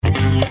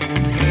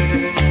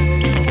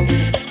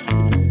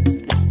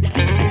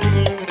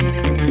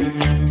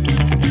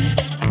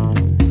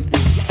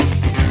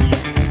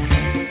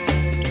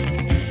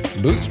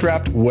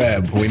Bootstrap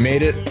Web. We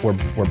made it.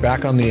 We're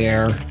back on the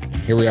air.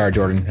 Here we are,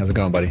 Jordan. How's it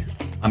going, buddy?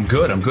 I'm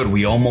good.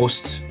 We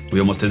almost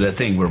did that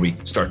thing where we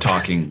start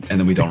talking and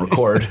then we don't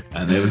record,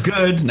 and it was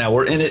good. Now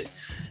we're in it.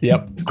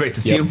 Yep. Great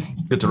to see you.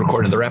 Good to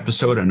record another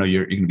episode. I know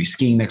you're going to be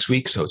skiing next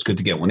week, so it's good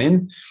to get one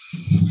in.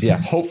 Yeah,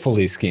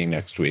 hopefully skiing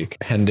next week,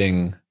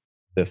 pending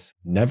this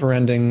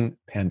never-ending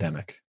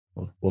pandemic.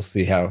 We'll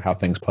see how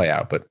things play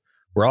out, but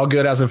we're all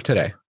good as of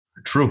today.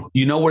 True.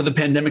 You know where the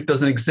pandemic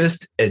doesn't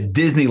exist? At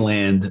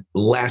Disneyland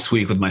last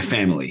week with my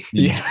family.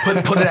 Yeah.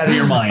 Put it out of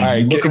your mind. All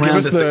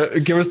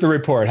right, give us the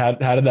report. How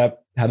did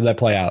that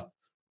play out?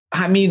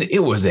 I mean, it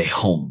was a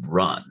home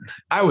run.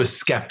 I was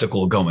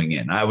skeptical going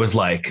in. I was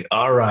like,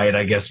 all right,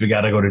 I guess we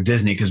got to go to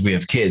Disney because we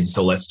have kids.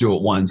 So let's do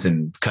it once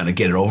and kind of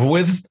get it over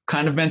with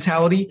kind of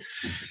mentality.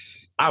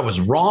 I was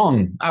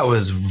wrong. I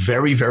was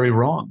very, very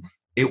wrong.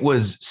 It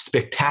was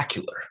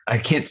spectacular. I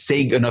can't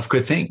say enough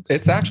good things.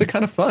 It's actually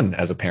kind of fun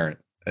as a parent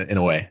in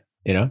a way,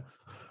 you know?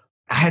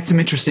 I had some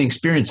interesting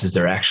experiences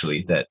there,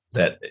 actually, that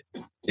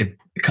it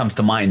comes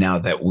to mind now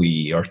that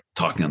we are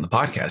talking on the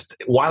podcast.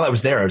 While I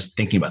was there, I was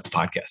thinking about the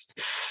podcast.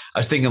 I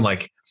was thinking,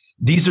 like,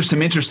 these are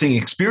some interesting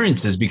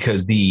experiences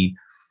because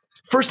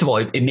first of all,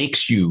 it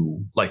makes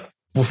you, like,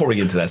 before we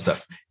get into that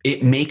stuff,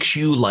 it makes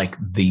you like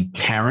the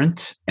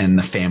parent and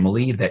the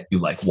family that you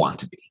like want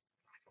to be.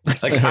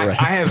 Like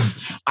right.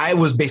 I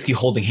was basically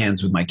holding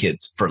hands with my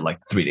kids for like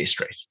 3 days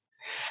straight.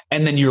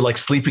 And then you're like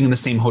sleeping in the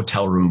same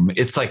hotel room.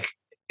 It's like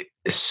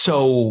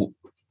so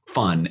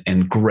fun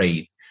and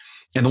great.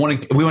 And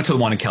we went to the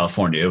one in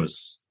California. It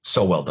was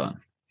so well done.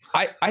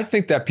 I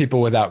think that people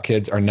without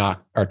kids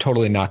are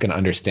totally not going to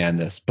understand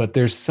this, but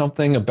there's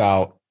something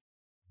about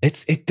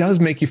it does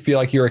make you feel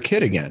like you're a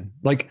kid again.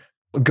 Like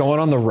going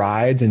on the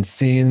rides and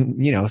seeing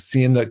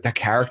the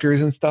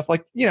characters and stuff,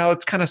 like,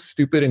 it's kind of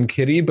stupid and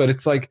kiddie, but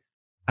it's like,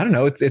 I don't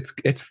know,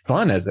 it's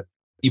fun as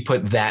you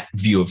put that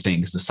view of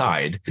things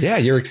aside. Yeah,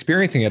 you're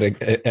experiencing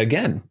it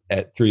again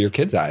through your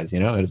kids' eyes.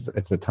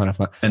 It's a ton of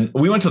fun. And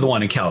we went to the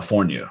one in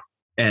California,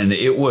 and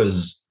it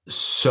was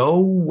so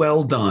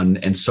well done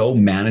and so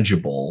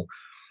manageable.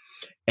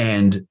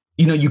 And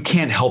you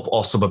can't help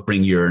also but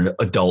bring your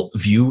adult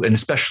view and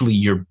especially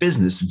your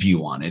business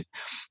view on it.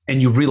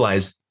 And you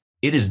realize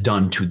it is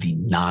done to the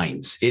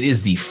nines. It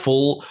is the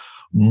full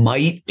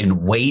might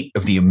and weight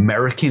of the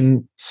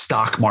American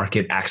stock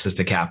market access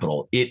to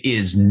capital. It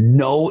is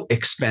no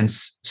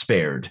expense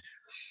spared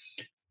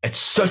at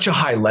such a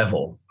high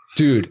level.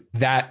 Dude,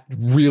 that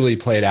really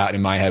played out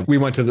in my head. We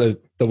went to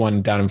the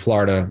one down in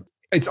Florida.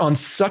 It's on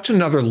such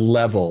another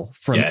level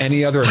from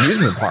any other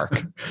amusement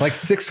park. Like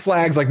Six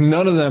Flags, like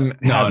none of them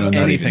have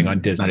anything on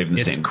Disney. Not even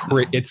the same.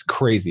 It's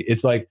crazy.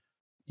 It's like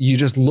you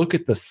just look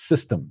at the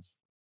systems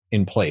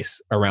in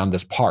place around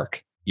this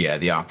park. Yeah,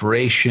 the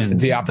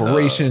operations,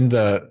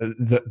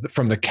 the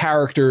from the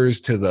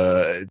characters to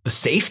the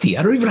safety.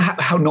 I don't even know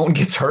how no one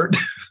gets hurt.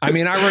 I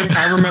mean,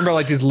 I remember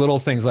like these little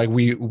things, like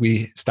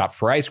we stopped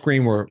for ice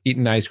cream, we're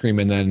eating ice cream,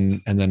 and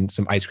then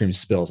some ice cream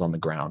spills on the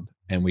ground,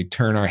 and we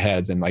turn our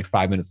heads, and like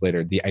 5 minutes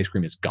later, the ice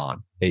cream is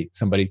gone.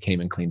 Somebody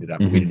came and cleaned it up.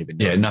 Mm-hmm. We didn't even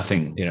notice. Yeah,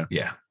 nothing.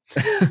 Yeah,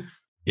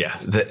 yeah.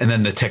 And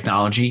then the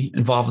technology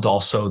involved,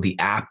 also the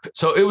app.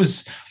 So it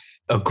was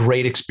a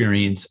great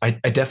experience. I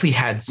definitely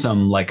had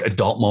some like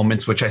adult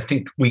moments, which I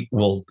think we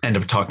will end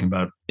up talking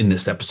about in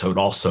this episode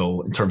also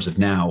in terms of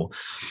now.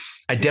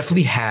 I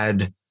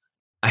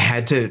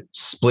had to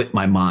split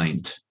my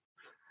mind,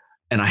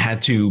 and I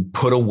had to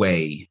put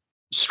away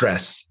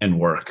stress and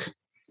work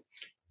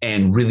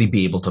and really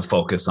be able to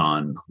focus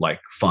on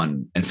like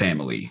fun and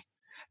family.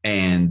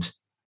 And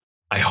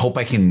I hope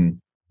I can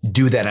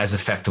do that as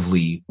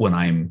effectively when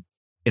I'm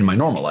in my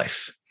normal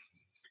life,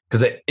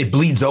 because it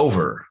bleeds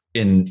over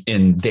in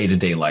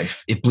day-to-day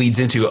life. It bleeds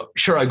into,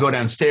 sure, I go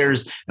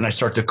downstairs and I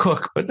start to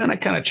cook, but then I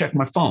kind of check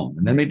my phone,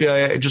 and then maybe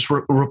I just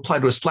reply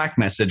to a Slack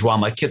message while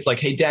my kid's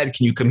like, hey dad,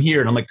 can you come here?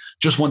 And I'm like,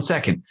 just 1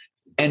 second.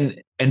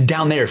 And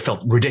down there it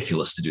felt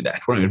ridiculous to do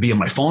that. What, I'm going to be on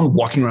my phone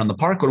walking around the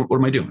park? What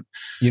am I doing?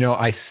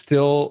 I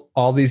still,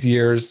 all these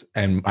years,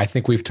 and I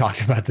think we've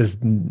talked about this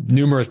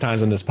numerous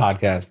times on this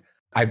podcast,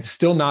 I've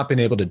still not been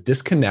able to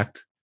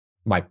disconnect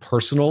my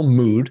personal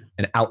mood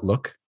and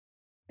outlook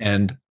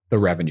and the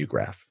revenue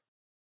graph.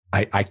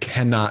 I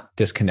cannot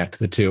disconnect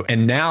the two.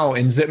 And now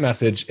in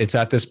ZipMessage, it's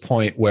at this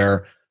point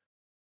where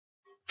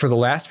for the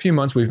last few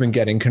months, we've been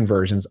getting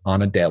conversions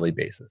on a daily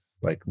basis,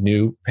 like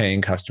new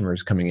paying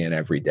customers coming in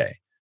every day.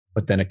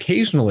 But then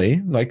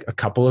occasionally, like a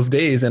couple of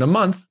days in a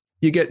month,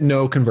 you get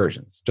no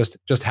conversions.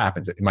 Just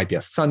happens. It might be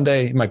a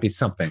Sunday, it might be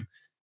something.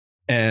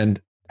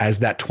 And as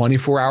that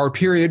 24-hour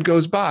period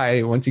goes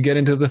by, once you get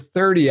into the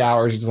 30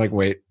 hours, it's like,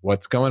 wait,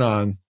 what's going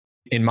on?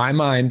 In my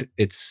mind,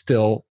 it's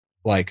still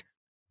like,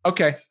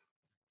 okay,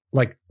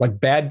 like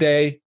bad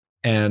day,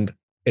 and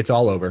it's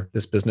all over.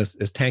 This business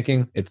is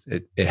tanking. It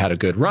had a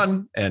good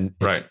run, and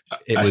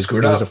it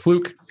was a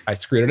fluke. I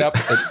screwed it up.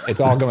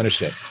 It's all going to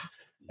shit.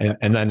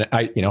 And then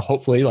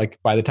hopefully, like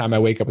by the time I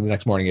wake up in the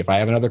next morning, if I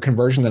have another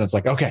conversion, then it's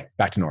like, okay,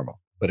 back to normal.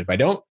 But if I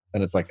don't,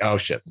 then it's like, oh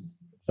shit,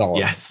 all.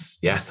 Yes.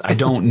 I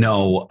don't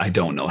know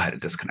how to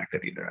disconnect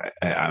it either.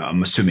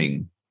 I'm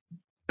assuming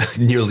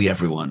nearly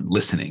everyone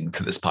listening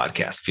to this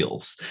podcast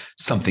feels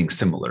something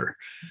similar.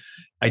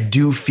 I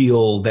do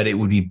feel that it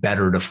would be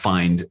better to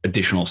find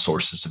additional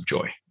sources of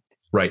joy,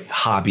 right?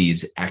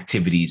 Hobbies,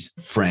 activities,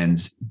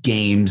 friends,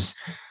 games.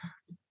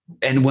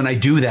 And when I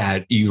do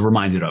that, you're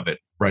reminded of it,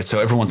 right? So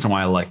every once in a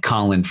while, like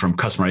Colin from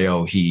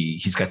Customer.io,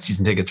 he's got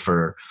season tickets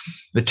for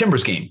the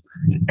Timbers game.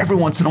 Every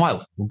once in a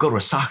while, we'll go to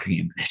a soccer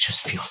game. It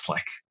just feels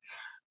like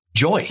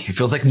joy. It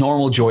feels like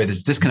normal joy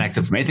that's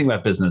disconnected from anything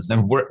about business.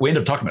 And we end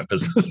up talking about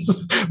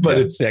business, but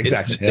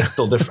it's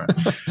still different.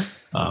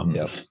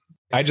 Yep.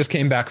 I just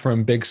came back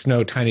from Big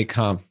Snow Tiny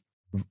Conf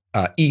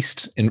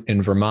East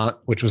in Vermont,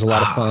 which was a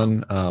lot of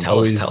fun. Tell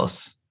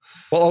us.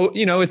 Well,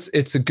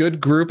 it's a good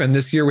group, and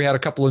this year we had a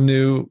couple of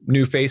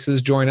new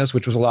faces join us,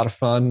 which was a lot of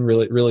fun.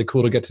 Really, really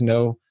cool to get to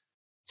know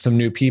some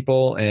new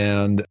people,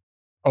 and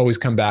always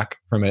come back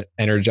from it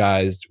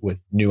energized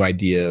with new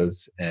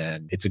ideas.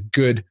 And it's a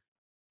good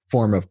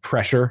form of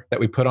pressure that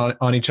we put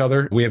on each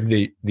other. We have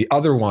the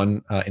other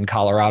one in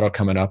Colorado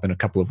coming up in a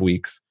couple of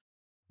weeks.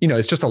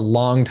 It's just a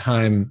long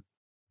time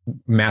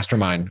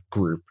mastermind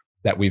group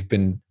that we've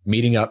been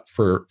meeting up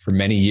for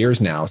many years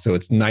now. So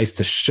it's nice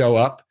to show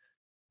up.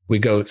 We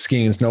go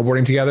skiing and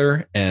snowboarding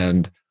together,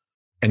 and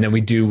then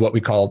we do what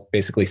we call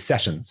basically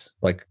sessions,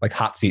 like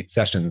hot seat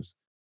sessions,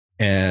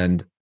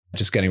 and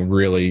just getting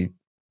really,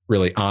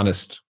 really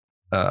honest,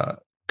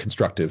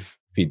 constructive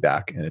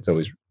feedback. And it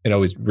always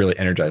really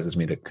energizes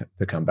me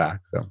to come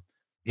back. So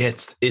yeah,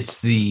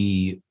 it's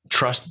the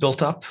trust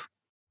built up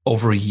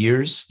over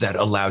years that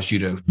allows you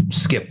to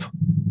skip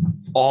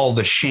all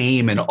the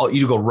shame and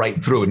you go right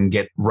through it and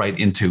get right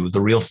into the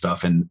real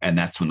stuff, and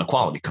that's when the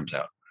quality comes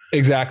out.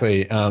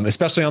 Exactly.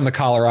 Especially on the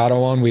Colorado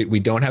one, we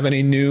don't have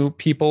any new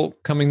people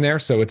coming there.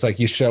 So it's like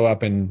you show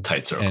up and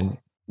tight circle.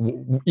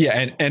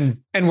 And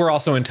we're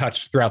also in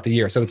touch throughout the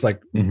year. So it's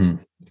like, you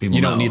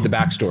don't need the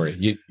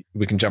backstory.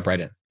 We can jump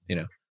right in,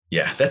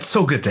 Yeah, that's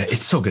so good.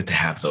 It's so good to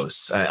have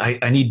those.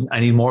 I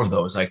need more of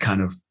those. I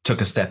kind of took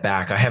a step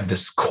back. I have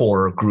this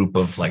core group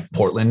of like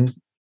Portland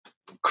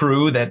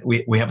crew that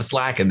we have a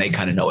Slack, and they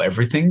kind of know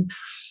everything,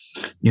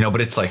 but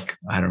it's like,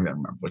 I don't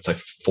remember. It's like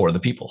 4 of the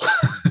people.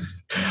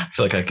 I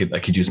feel like I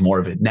could use more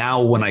of it.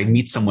 Now, when I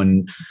meet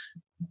someone,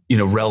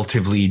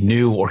 relatively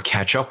new, or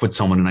catch up with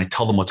someone and I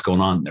tell them what's going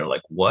on, they're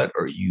like, what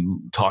are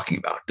you talking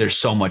about? There's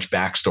so much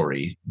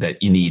backstory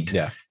that you need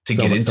to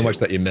get into. So much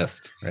that you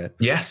missed, right?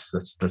 Yes,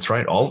 that's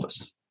right. All of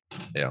us.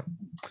 Yeah.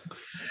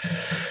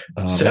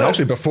 So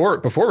actually, before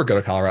we go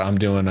to Colorado, I'm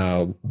doing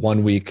a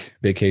 1 week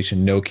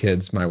vacation, no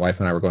kids. My wife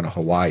and I were going to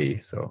Hawaii.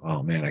 So,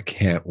 oh man, I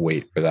can't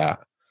wait for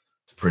that.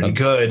 Pretty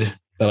good.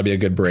 That'll be a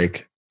good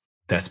break.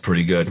 That's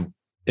pretty good.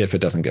 If it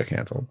doesn't get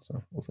canceled.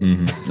 So we'll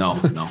see.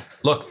 No.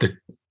 Look,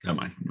 never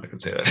mind. I'm not going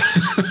to say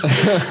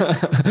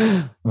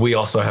that. We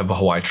also have a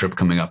Hawaii trip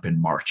coming up in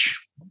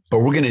March, but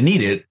we're going to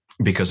need it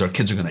because our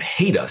kids are going to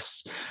hate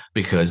us,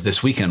 because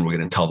this weekend we're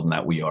going to tell them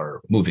that we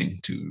are moving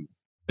to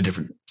a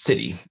different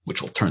city,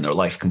 which will turn their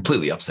life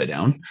completely upside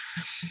down.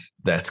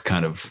 That's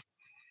kind of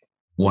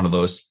one of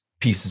those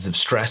pieces of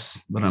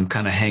stress that I'm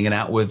kind of hanging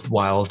out with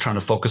while trying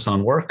to focus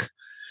on work.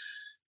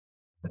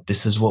 But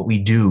this is what we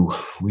do.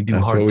 We do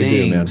hard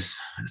things.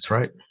 That's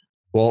right.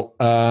 Well,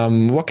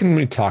 what can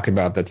we talk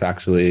about that's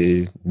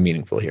actually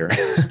meaningful here?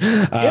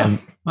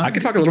 I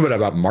could talk a little bit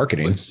about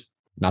marketing. Please.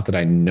 Not that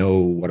I know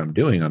what I'm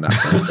doing on that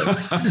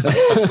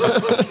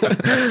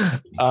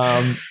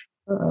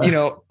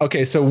front.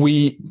 Okay, so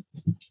we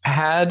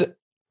had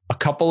a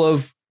couple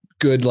of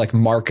good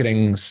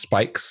marketing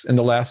spikes in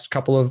the last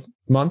couple of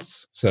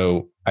months.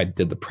 So I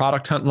did the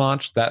product hunt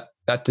launch. That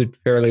did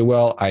fairly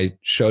well. I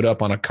showed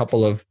up on a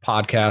couple of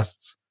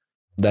podcasts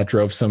that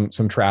drove some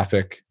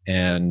traffic,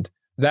 and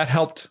that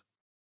helped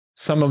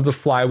some of the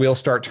flywheel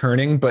start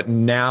turning. But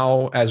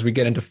now, as we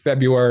get into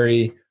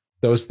February,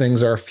 those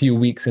things are a few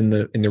weeks in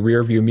the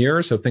rear view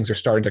mirror. So things are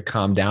starting to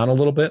calm down a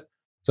little bit.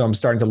 So I'm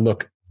starting to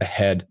look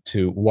ahead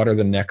to what are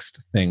the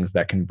next things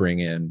that can bring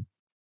in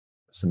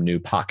some new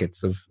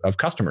pockets of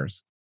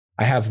customers.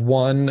 I have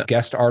one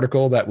guest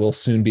article that will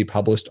soon be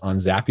published on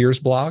Zapier's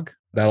blog.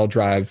 That'll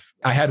drive.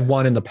 I had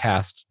one in the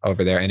past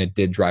over there, and it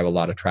did drive a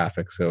lot of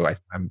traffic. So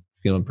I'm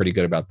feeling pretty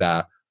good about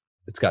that.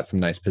 It's got some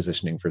nice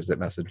positioning for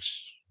ZipMessage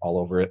all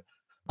over it.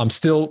 I'm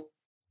still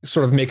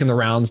sort of making the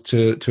rounds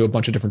to a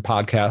bunch of different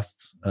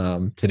podcasts.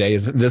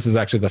 This is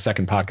actually the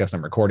second podcast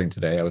I'm recording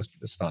today. I was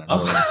just on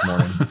another one this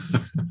morning.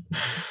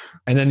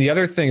 And then the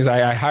other thing is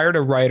I hired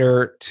a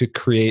writer to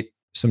create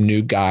some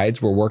new guides.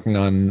 We're working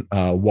on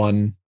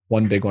one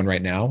big one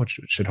right now, which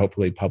should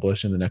hopefully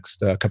publish in the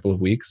next couple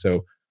of weeks.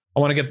 So I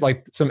want to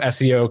get some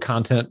SEO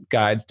content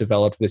guides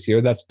developed this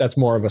year. That's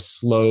more of a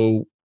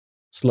slow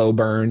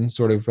burn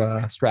sort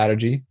of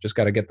strategy. Just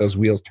got to get those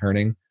wheels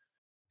turning.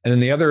 And then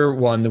the other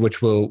one,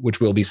 which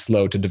will be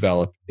slow to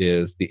develop,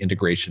 is the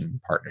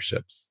integration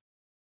partnerships.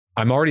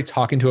 I'm already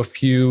talking to a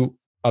few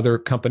other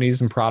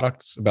companies and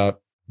products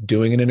about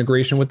doing an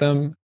integration with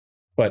them.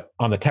 But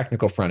on the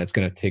technical front, it's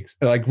going to take,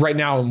 right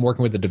now I'm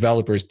working with the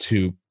developers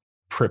to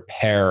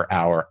prepare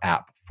our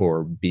app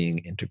for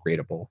being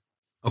integratable.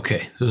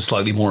 Okay, so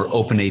slightly more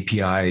open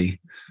API.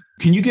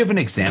 Can you give an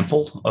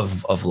example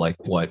of like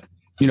what,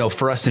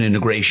 for us, an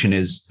integration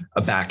is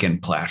a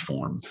backend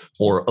platform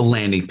or a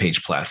landing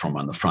page platform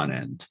on the front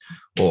end,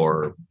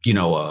 or,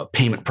 a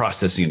payment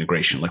processing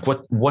integration? Like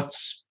what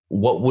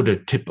would a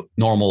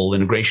normal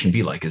integration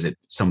be like? Is it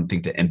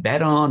something to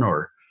embed on,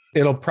 or?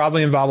 It'll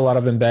probably involve a lot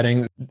of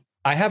embedding.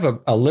 I have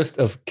a list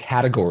of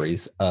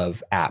categories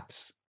of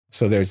apps.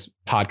 So there's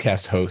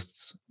podcast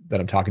hosts that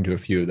I'm talking to, a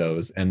few of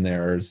those, and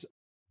there's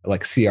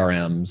like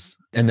CRMs,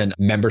 and then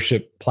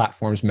membership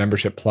platforms,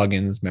 membership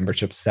plugins,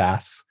 membership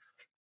SaaS.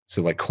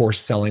 So like course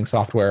selling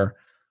software,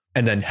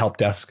 and then help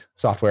desk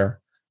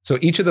software. So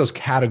each of those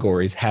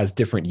categories has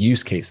different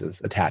use cases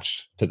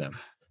attached to them.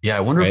 Yeah, I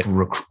wonder if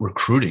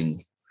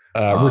recruiting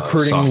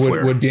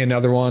would be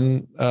another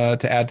one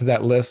to add to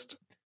that list.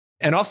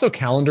 And also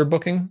calendar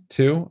booking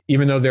too,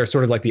 even though they're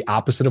sort of like the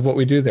opposite of what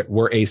we do, that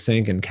we're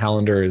async and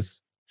calendar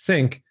is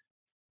sync.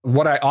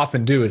 What I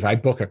often do is I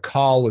book a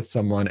call with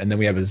someone and then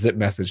we have a zip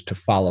message to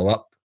follow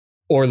up,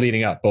 or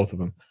leading up, both of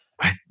them.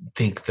 I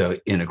think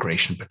the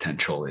integration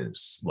potential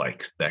is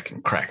like that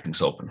can crack things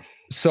open.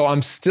 So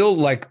I'm still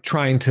like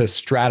trying to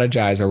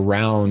strategize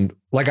around,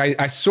 like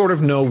I sort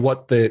of know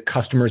what the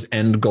customer's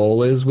end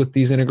goal is with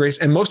these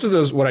integrations. And most of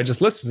those, what I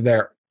just listed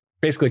there,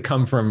 basically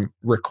come from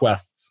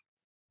requests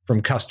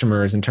from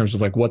customers in terms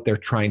of like what they're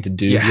trying to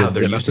do. Yeah, how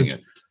they're using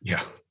it.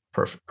 Yeah,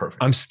 perfect.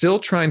 I'm still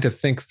trying to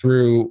think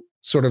through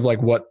sort of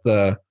like what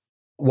the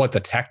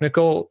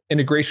technical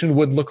integration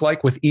would look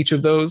like with each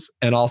of those,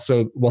 and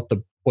also what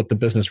the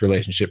business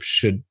relationship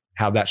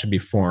how that should be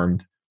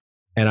formed.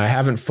 And I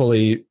haven't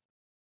fully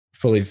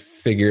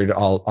figured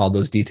all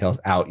those details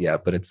out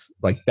yet, but it's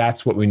like,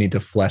 that's what we need to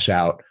flesh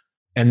out.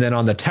 And then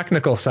on the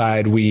technical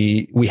side,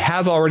 we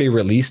have already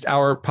released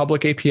our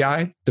public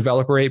API,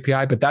 developer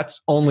API, but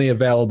that's only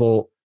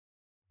available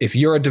if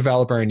you're a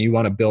developer and you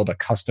want to build a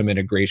custom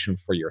integration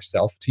for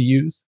yourself to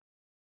use.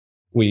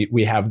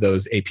 We have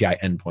those API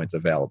endpoints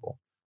available,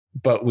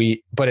 but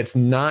it's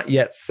not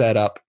yet set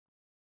up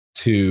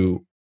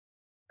to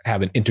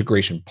have an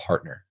integration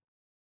partner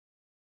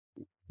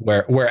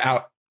where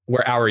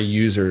our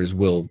users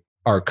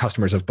are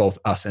customers of both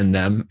us and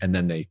them, and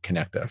then they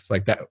connect us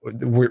like that.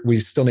 We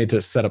still need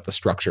to set up the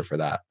structure for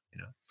that.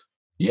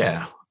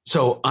 Yeah.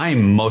 So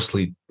I'm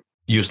mostly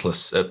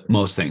useless at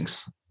most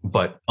things,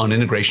 but on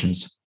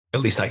integrations, at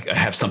least I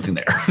have something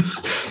there.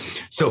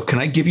 So can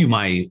I give you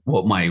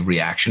what my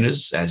reaction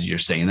is as you're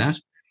saying that?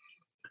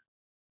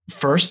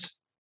 First,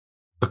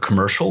 the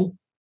commercial,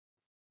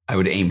 I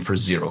would aim for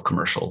zero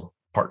commercial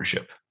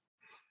partnership.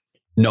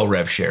 No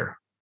rev share,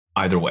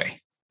 either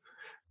way.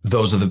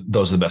 Those are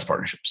the best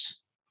partnerships.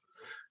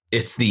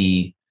 It's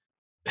the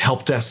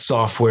help desk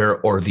software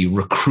or the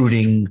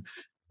recruiting,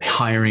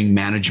 hiring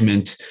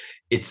management.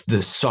 It's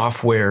the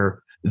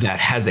software that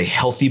has a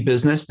healthy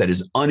business that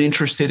is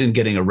uninterested in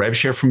getting a rev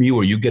share from you,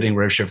 or you getting a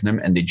rev share from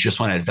them, and they just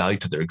want to add value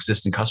to their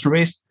existing customer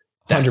base.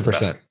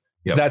 100%.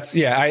 Yep.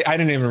 I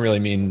didn't even really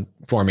mean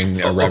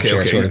forming a rev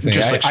share sort of thing.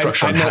 Just like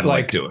structure on how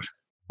to do it.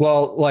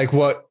 Well, like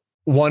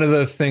one of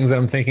the things that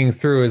I'm thinking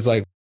through is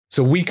like,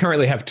 so we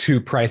currently have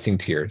 2 pricing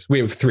tiers. We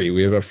have 3.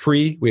 We have a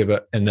free,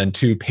 and then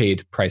 2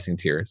 paid pricing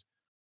tiers.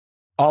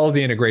 All of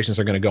the integrations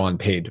are going to go on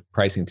paid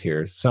pricing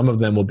tiers. Some of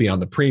them will be on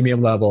the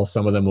premium level.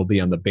 Some of them will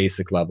be on the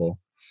basic level.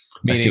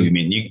 I see what you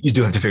mean. You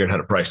do have to figure out how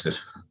to price it.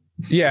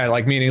 Yeah,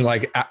 meaning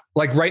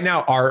right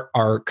now,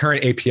 our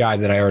current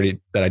API that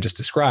I just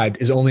described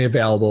is only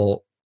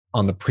available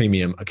on the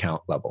premium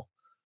account level.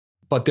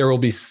 But there will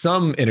be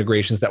some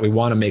integrations that we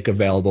want to make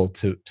available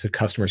to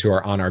customers who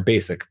are on our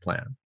basic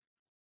plan.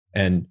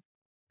 And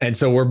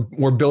so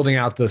we're building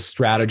out the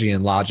strategy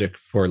and logic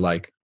for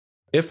like,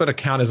 if an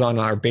account is on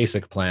our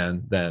basic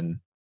plan, then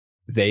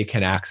they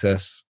can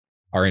access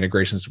our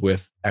integrations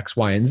with X,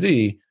 Y, and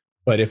Z.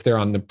 But if they're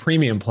on the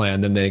premium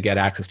plan, then they get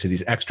access to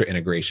these extra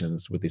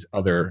integrations with these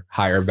other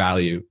higher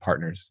value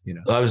partners.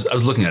 I was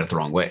looking at it the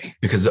wrong way,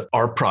 because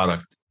our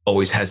product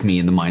always has me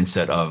in the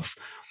mindset of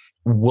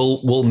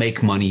we'll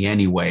make money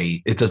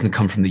anyway. It doesn't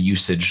come from the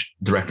usage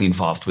directly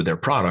involved with their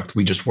product.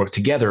 We just work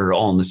together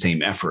all in the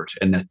same effort,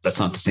 and that's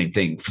not the same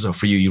thing. So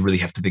for you really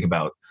have to think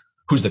about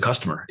who's the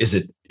customer. Is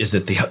it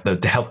the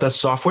help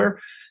desk software?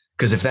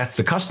 Because if that's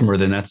the customer,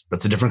 then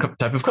that's a different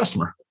type of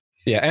customer.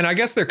 Yeah, and I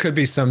guess there could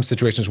be some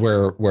situations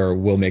where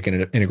we'll make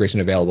an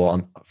integration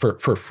available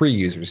for free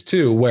users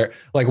too, where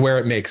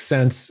it makes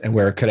sense and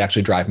where it could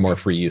actually drive more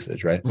free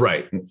usage, right?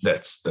 Right.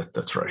 That's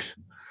right.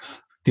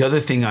 The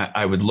other thing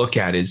I would look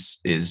at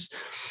is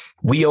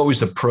we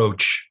always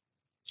approach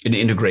an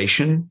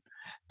integration,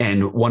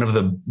 and one of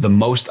the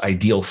most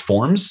ideal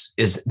forms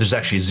is there's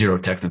actually zero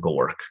technical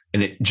work,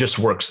 and it just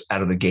works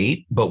out of the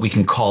gate, but we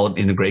can call it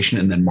integration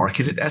and then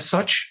market it as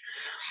such.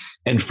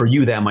 And for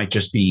you, that might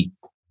just be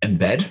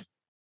embed,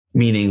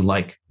 meaning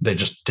like they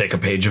just take a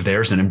page of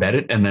theirs and embed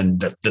it, and then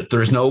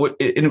there's no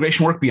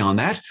integration work beyond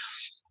that,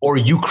 or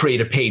you create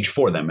a page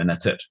for them and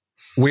that's it.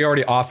 We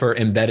already offer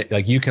embedded,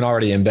 like you can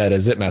already embed a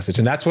zip message.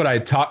 And that's what I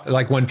talk,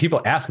 like when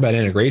people ask about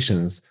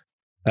integrations,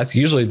 That's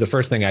usually the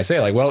first thing I say.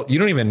 Like, well, you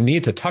don't even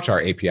need to touch our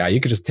API. You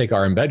could just take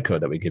our embed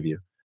code that we give you.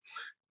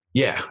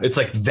 Yeah, it's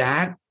like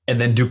that, and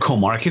then do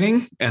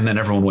co-marketing, and then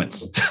everyone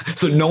wins.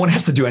 So no one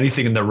has to do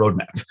anything in their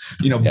roadmap.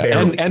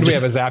 Barely. And we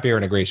have a Zapier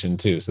integration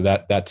too, so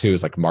that too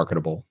is like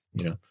marketable.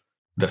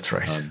 That's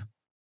right.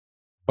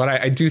 But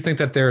I do think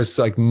that there's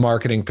like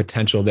marketing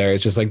potential there.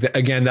 It's just like,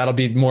 again, that'll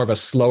be more of a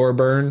slower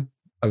burn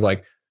of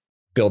like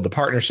build the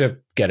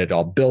partnership, get it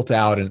all built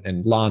out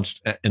and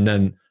launched,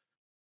 and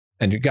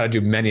you got to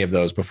do many of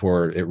those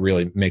before it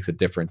really makes a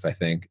difference, I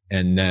think.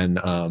 And then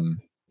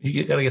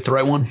you got to get the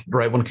right one. The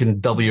right one can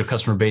double your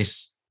customer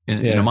base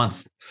in a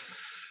month.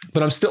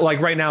 But I'm still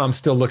like, right now, I'm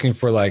still looking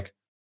for like,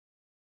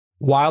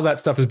 while that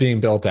stuff is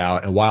being built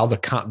out and while the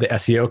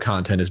SEO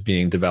content is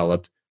being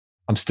developed,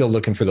 I'm still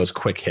looking for those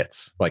quick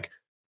hits. Like,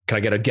 can I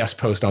get a guest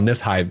post on this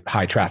high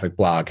traffic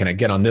blog? Can I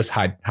get on this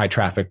high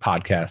traffic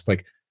podcast?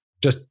 Like,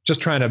 just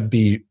trying to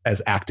be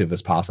as active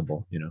as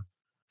possible,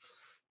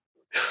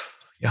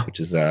 Yeah, which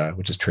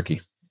is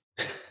tricky.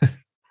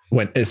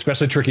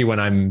 Especially tricky when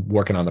I'm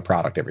working on the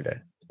product every day.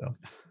 So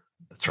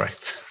that's right.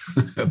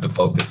 The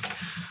focus.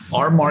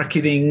 Our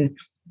marketing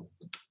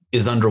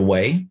is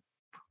underway.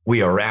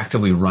 We are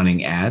actively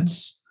running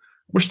ads.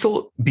 We're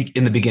still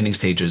in the beginning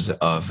stages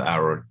of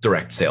our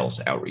direct sales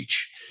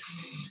outreach.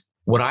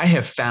 What I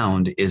have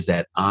found is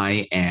that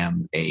I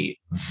am a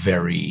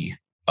very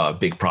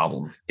big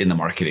problem in the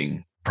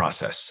marketing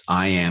process.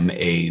 I am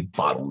a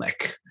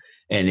bottleneck,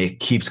 and it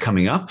keeps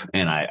coming up,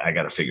 and I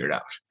got to figure it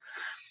out.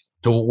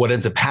 So what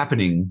ends up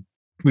happening,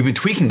 we've been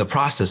tweaking the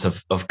process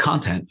of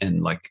content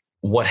and like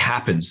what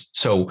happens.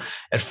 So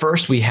at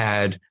first we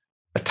had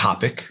a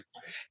topic,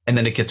 and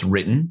then it gets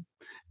written,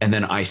 and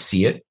then I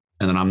see it,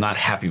 and then I'm not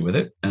happy with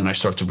it, and I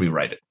start to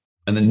rewrite it.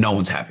 And then no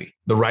one's happy.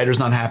 The writer's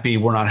not happy.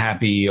 We're not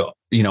happy.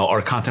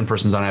 Our content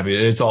person's not happy.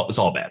 It's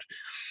all bad.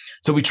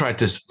 So we tried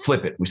to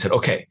flip it. We said,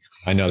 okay.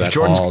 I know that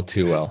all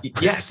too well.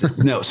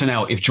 Yes. No. So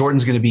now if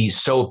Jordan's going to be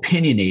so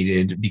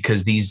opinionated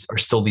because these are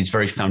still these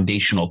very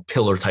foundational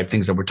pillar type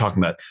things that we're talking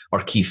about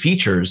are key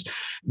features,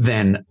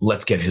 then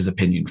let's get his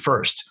opinion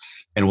first.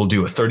 And we'll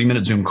do a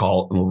 30-minute Zoom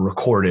call and we'll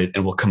record it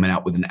and we'll come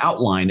out with an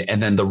outline.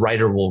 And then the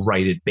writer will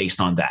write it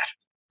based on that.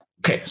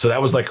 Okay. So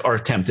that was like our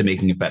attempt at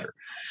making it better.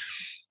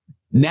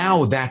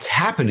 Now that's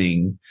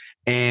happening,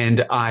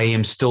 and I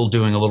am still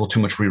doing a little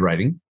too much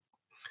rewriting,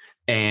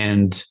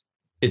 and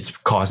it's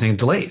causing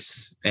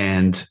delays,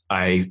 and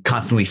I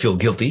constantly feel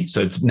guilty.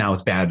 So it's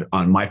bad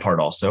on my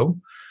part also.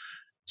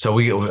 So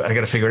I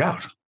got to figure it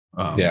out.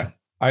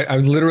 I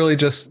literally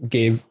just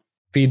gave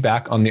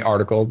feedback on the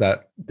article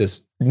that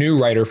this new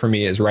writer for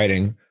me is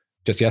writing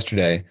just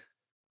yesterday,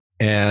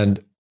 and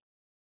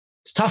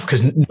it's tough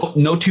because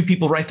no two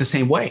people write the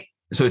same way.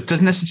 So it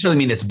doesn't necessarily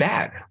mean it's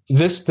bad.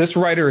 This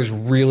writer is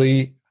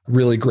really,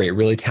 really great,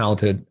 really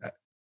talented.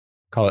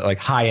 Call it like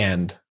high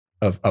end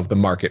of the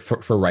market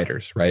for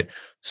writers, right?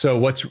 So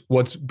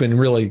what's been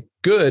really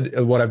good,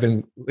 what I've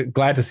been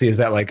glad to see is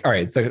that like, all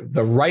right,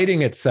 the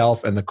writing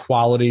itself and the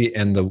quality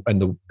and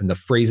the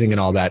phrasing and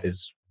all that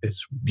is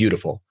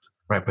beautiful.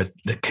 Right, but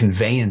the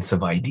conveyance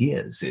of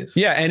ideas is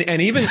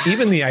and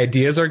even the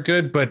ideas are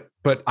good, but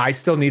I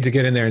still need to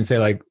get in there and say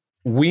like,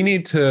 we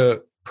need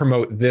to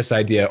promote this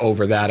idea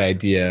over that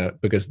idea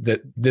because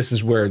this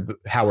is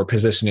how we're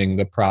positioning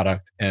the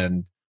product.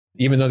 And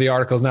even though the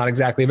article is not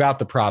exactly about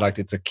the product,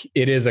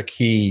 it is a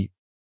key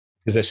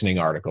positioning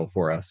article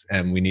for us,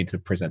 and we need to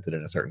present it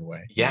in a certain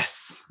way.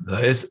 Yes,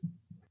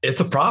 it's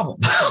a problem.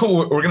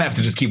 We're going to have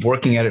to just keep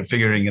working at it,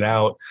 figuring it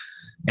out,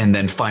 and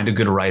then find a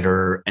good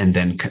writer, and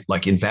then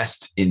like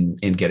invest in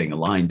getting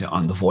aligned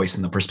on the voice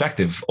and the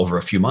perspective over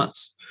a few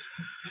months.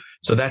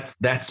 So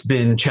that's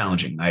been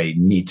challenging. I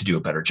need to do a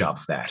better job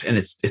of that. And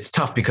it's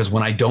tough because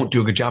when I don't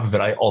do a good job of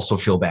it, I also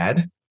feel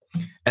bad.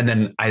 And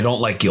then I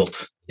don't like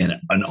guilt in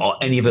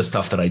any of the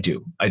stuff that I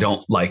do. I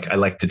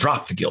like to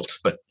drop the guilt,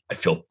 but I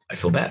feel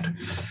bad.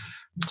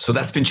 So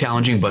that's been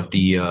challenging, but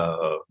the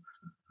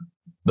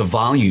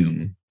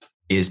volume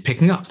is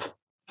picking up,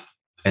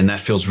 and that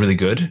feels really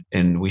good.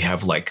 And we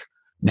have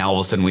now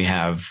all of a sudden we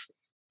have,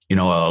 a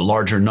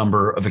larger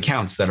number of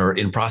accounts that are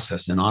in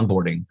process and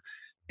onboarding.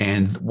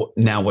 And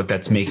now what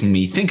that's making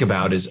me think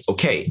about is,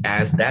 okay,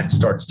 as that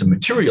starts to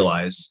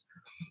materialize,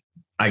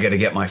 I got to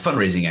get my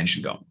fundraising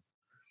engine going.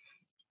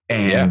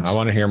 And I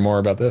want to hear more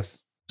about this.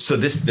 So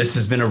this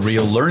has been a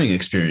real learning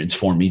experience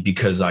for me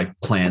because I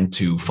plan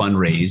to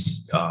fundraise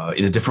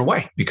in a different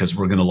way because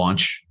we're going to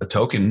launch a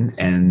token,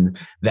 and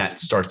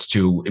that starts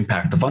to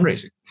impact the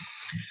fundraising.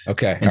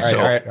 Okay.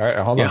 All right.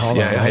 Hold on.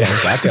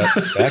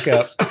 Back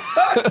up.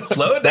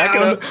 Slow it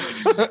down.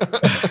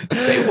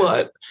 Say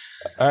what?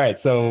 All right.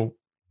 So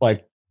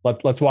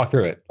let's walk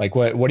through it. Like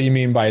what do you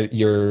mean by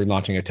you're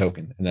launching a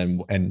token?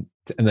 And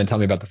then tell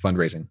me about the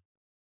fundraising.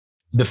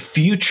 The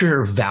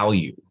future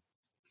value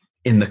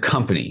in the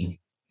company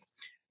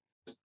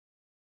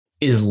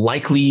is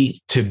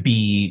likely to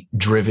be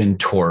driven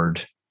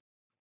toward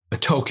a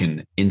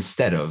token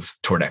instead of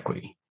toward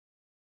equity.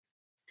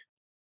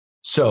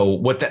 So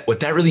what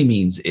that really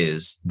means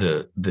is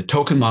the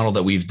token model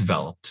that we've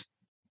developed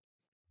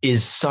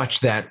is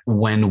such that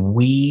when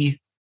we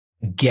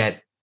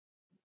get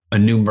a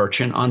new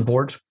merchant on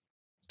board,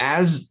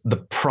 as the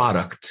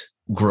product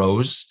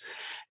grows,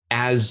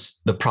 as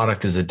the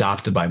product is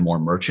adopted by more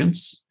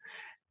merchants,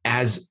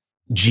 as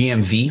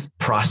GMV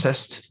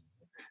processed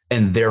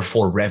and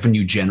therefore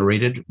revenue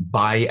generated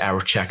by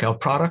our checkout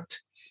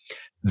product,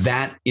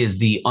 that is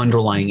the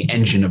underlying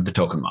engine of the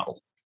token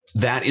model.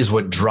 That is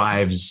what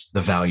drives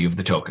the value of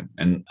the token.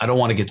 And I don't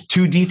want to get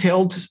too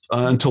detailed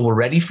until we're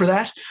ready for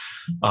that,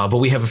 but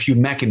we have a few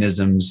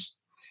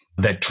mechanisms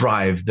that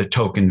drive the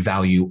token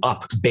value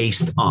up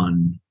based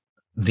on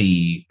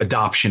the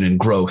adoption and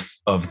growth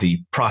of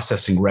the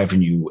processing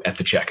revenue at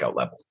the checkout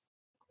level.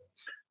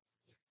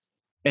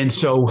 And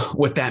so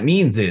what that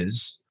means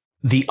is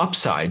the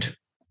upside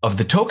of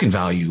the token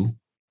value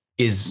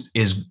is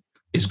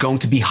going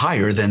to be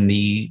higher than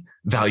the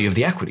value of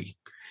the equity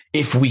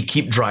if we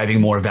keep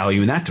driving more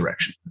value in that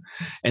direction.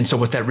 And so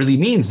what that really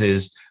means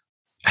is,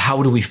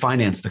 how do we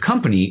finance the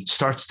company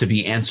starts to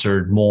be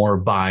answered more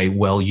by,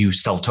 well, you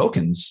sell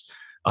tokens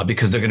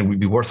because they're going to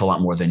be worth a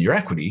lot more than your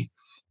equity.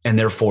 And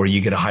therefore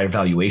you get a higher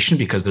valuation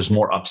because there's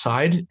more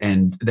upside.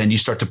 And then you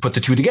start to put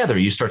the two together.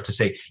 You start to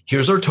say,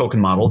 here's our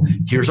token model.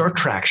 Here's our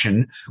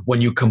traction.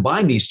 When you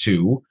combine these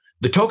two,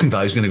 the token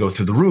value is going to go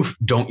through the roof.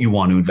 Don't you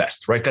want to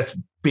invest? Right? That's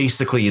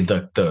basically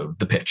the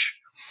pitch.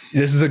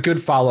 This is a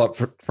good follow-up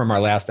from our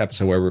last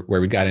episode where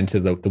we got into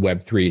the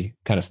Web3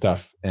 kind of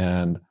stuff.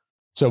 And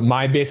so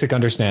my basic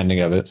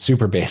understanding of it,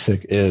 super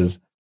basic, is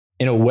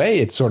in a way,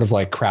 it's sort of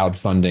like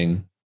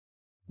crowdfunding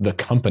the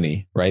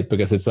company, right?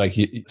 Because it's like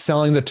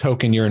selling the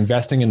token, you're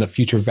investing in the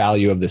future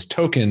value of this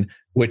token,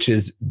 which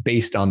is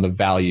based on the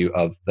value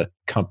of the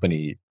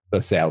company,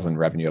 the sales and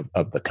revenue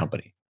of the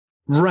company.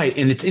 Right.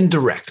 And it's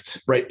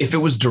indirect, right? If it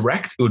was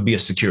direct, it would be a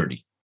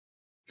security.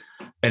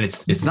 And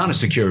it's not a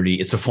security,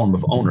 it's a form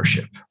of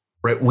ownership,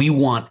 right? We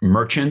want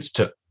merchants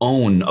to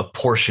own a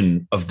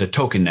portion of the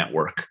token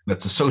network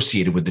that's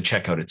associated with the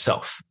checkout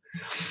itself.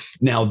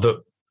 Now,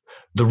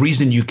 the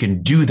reason you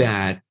can do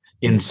that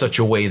in such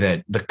a way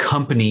that the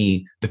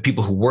company, the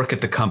people who work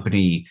at the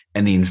company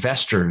and the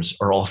investors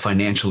are all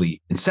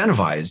financially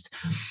incentivized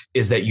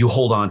is that you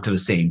hold on to the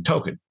same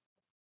token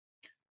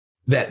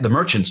that the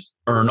merchants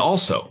earn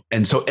also.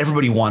 And so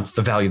everybody wants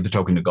the value of the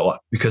token to go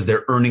up because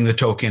they're earning the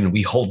token,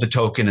 we hold the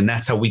token, and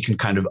that's how we can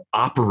kind of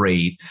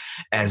operate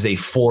as a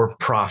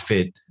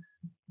for-profit,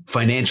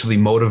 financially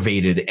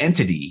motivated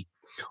entity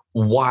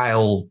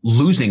while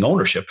losing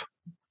ownership.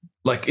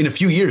 Like in a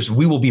few years,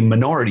 we will be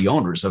minority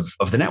owners of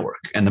the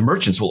network and the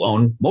merchants will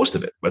own most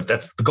of it. But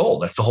that's the goal.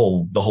 That's the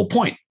whole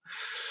point.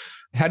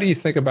 How do you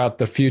think about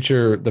the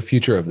future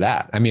of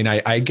that? I mean,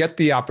 I get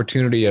the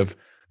opportunity of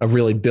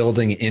really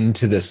building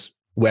into this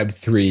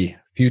Web3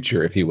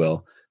 future, if you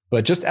will,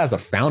 but just as a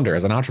founder,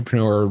 as an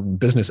entrepreneur,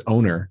 business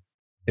owner,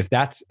 if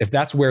that's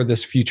where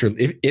this future,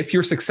 if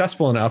you're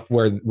successful enough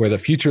where the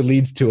future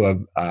leads to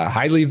a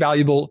highly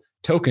valuable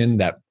token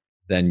that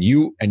then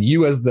you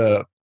as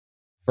the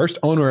first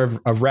owner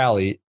of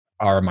Rally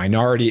are a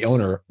minority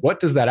owner, what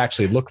does that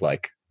actually look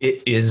like?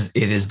 It is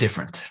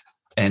different.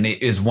 And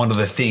it is one of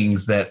the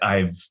things that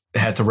I've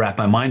had to wrap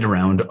my mind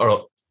around,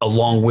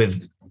 along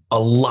with a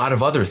lot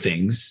of other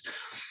things.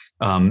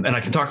 And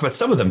I can talk about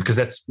some of them because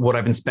that's what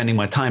I've been spending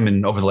my time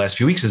in over the last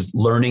few weeks, is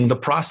learning the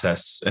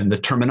process and the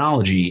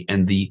terminology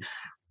and the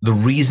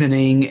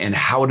reasoning and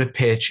how to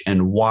pitch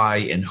and why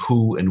and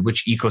who and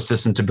which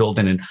ecosystem to build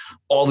in, and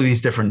all of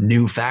these different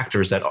new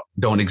factors that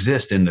don't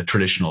exist in the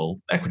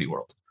traditional equity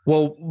world.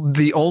 Well,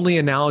 the only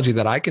analogy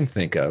that I can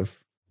think of,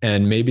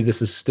 and maybe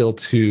this is still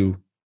too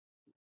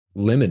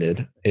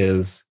limited,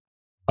 is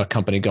a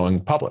company going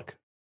public,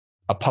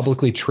 a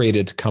publicly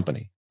traded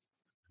company.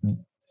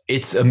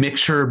 It's a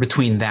mixture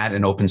between that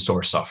and open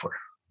source software.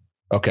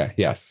 Okay.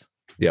 Yes.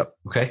 Yep.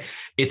 Okay.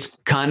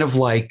 It's kind of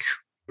like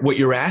what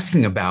you're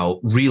asking about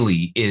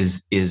really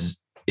is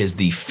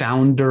the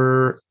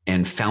founder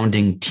and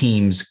founding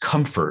team's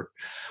comfort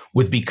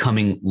with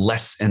becoming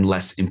less and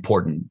less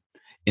important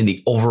in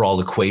the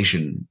overall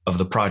equation of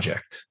the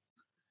project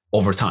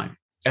over time,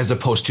 as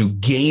opposed to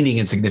gaining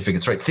in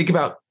significance, right?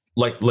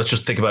 Let's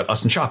just think about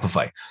us and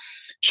Shopify.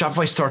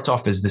 Shopify starts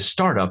off as this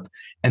startup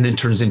and then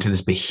turns into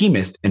this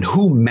behemoth. And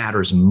who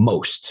matters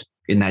most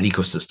in that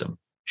ecosystem?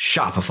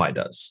 Shopify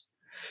does.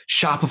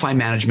 Shopify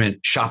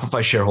management,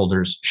 Shopify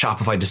shareholders,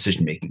 Shopify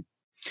decision-making.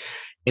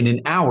 And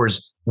in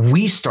ours,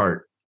 we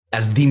start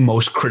as the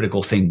most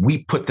critical thing.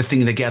 We put the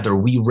thing together,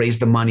 we raise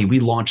the money,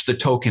 we launch the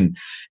token.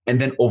 And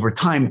then over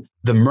time,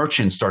 the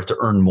merchants start to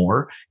earn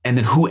more. And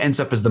then who ends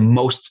up as the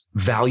most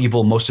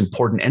valuable, most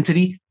important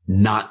entity?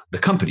 Not the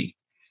company,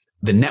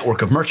 the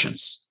network of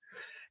merchants.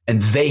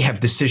 And they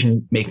have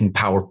decision-making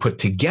power put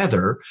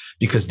together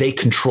because they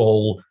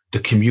control the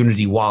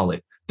community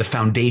wallet, the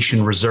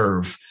foundation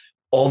reserve.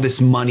 All this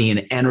money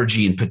and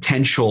energy and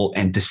potential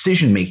and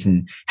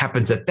decision-making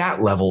happens at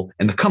that level,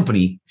 and the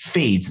company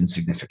fades in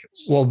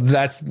significance. Well,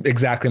 that's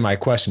exactly my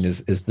question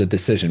is the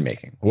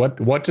decision-making.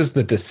 What does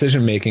the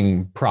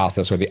decision-making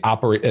process or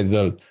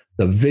the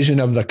vision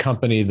of the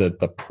company,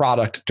 the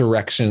product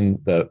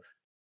direction,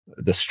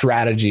 the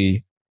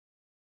strategy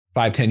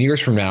 5-10 years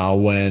from now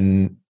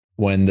when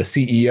the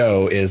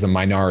CEO is a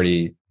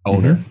minority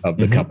owner of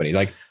the company.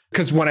 Like,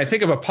 because when I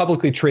think of a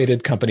publicly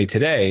traded company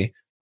today,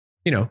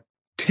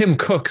 Tim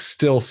Cook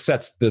still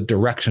sets the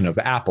direction of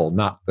Apple,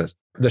 not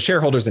the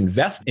shareholders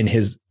invest in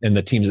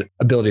the team's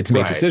ability to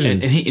make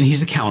decisions. And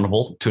he's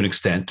accountable to an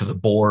extent to the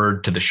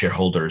board, to the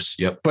shareholders.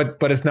 Yep.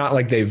 But it's not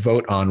like they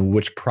vote on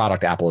which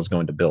product Apple is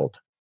going to build.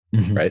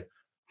 Right.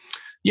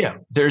 Yeah.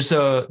 There's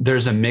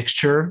a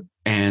mixture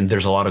and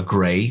there's a lot of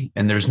gray,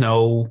 and there's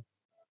no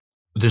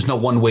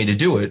one way to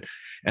do it.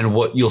 And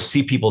what you'll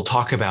see people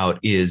talk about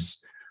is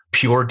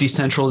pure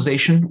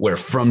decentralization, where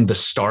from the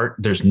start,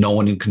 there's no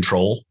one in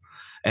control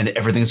and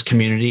everything's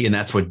community. And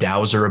that's what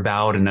DAOs are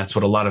about. And that's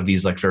what a lot of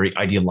these like very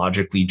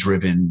ideologically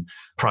driven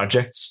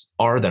projects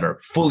are, that are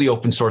fully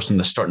open source from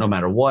the start, no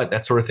matter what,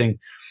 that sort of thing.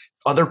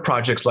 Other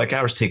projects like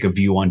ours take a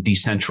view on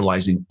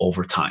decentralizing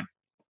over time,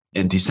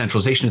 and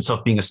decentralization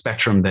itself being a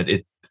spectrum that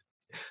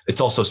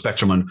it's also a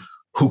spectrum on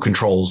who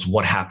controls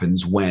what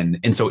happens when.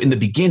 And so in the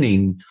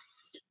beginning,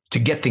 to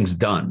get things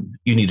done,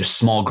 you need a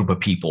small group of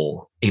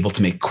people able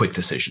to make quick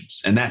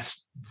decisions. And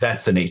that's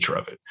the nature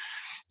of it.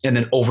 And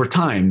then over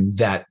time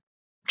that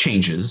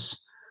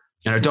changes,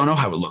 and I don't know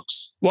how it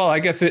looks. Well, I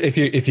guess if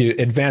you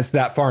advance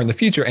that far in the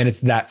future and it's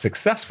that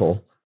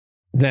successful,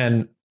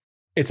 then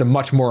it's a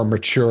much more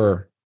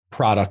mature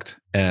product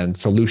and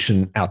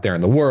solution out there in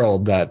the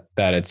world that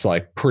it's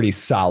like pretty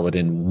solid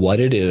in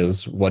what it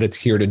is, what it's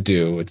here to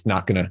do. It's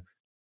not going to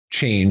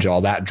change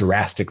all that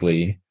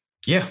drastically.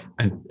 Yeah.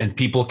 And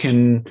people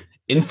can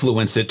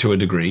influence it to a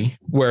degree.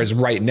 Whereas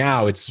right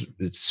now it's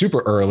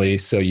super early.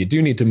 So you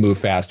do need to move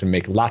fast and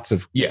make lots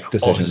of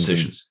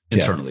decisions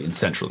internally and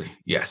centrally.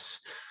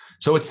 Yes.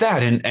 So it's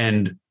that.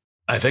 And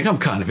I think I'm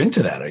kind of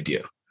into that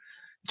idea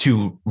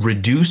to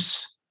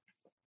reduce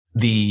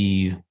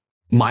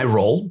my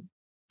role.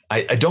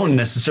 I don't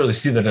necessarily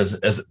see that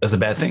as a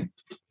bad thing.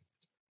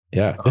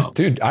 Yeah.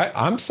 Dude,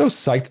 I'm so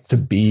psyched to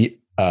be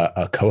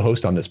a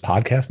co-host on this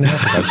podcast now,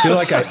 because I feel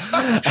like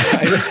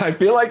I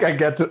feel like I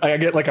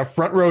get like a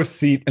front row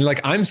seat, and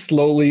like I'm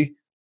slowly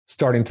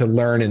starting to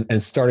learn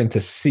and starting to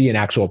see an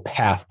actual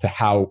path to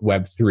how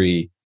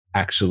Web3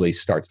 actually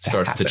starts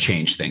to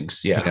change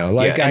things. Yeah.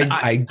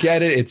 I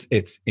get it.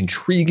 It's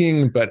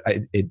intriguing, but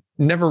it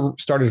never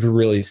started to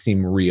really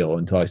seem real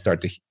until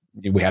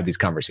we have these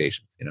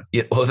conversations,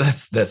 Yeah. Well,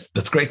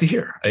 that's great to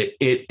hear.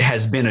 It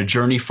has been a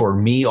journey for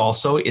me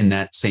also in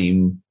that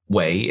same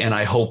way. And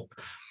I hope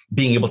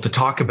being able to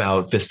talk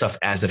about this stuff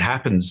as it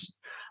happens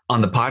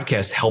on the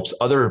podcast helps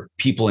other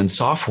people in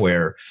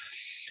software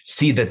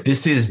see that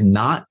this is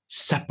not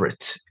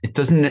separate.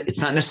 It's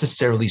not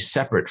necessarily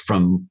separate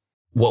from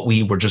what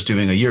we were just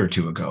doing a year or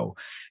two ago.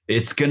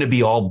 It's going to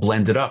be all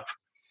blended up.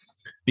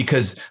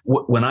 Because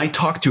when I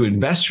talk to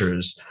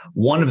investors,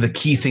 one of the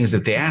key things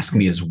that they ask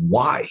me is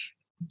why?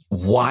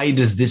 Why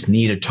does this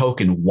need a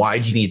token? Why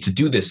do you need to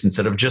do this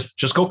instead of just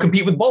go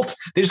compete with Bolt?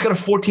 They just got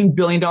a $14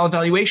 billion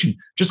valuation.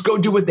 Just go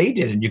do what they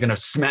did and you're going to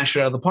smash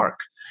it out of the park.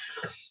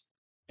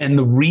 And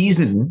the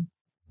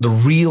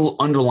real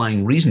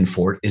underlying reason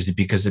for it is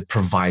because it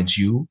provides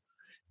you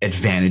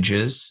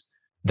advantages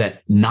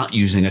that not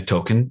using a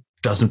token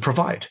doesn't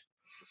provide.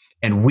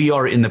 And we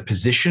are in the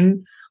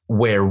position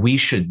where we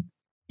should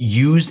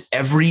use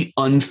every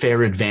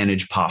unfair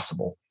advantage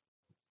possible.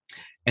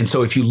 And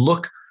so if you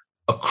look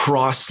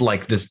across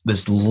like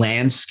this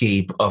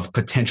landscape of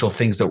potential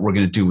things that we're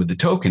going to do with the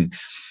token,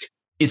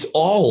 it's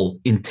all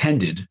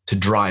intended to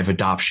drive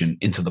adoption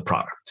into the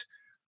product.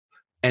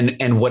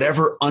 And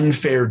whatever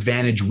unfair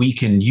advantage we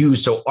can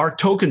use. So our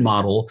token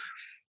model,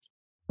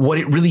 what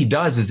it really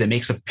does is it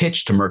makes a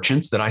pitch to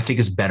merchants that I think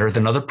is better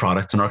than other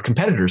products, and our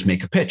competitors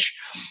make a pitch.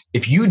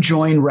 If you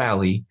join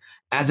Rally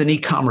as an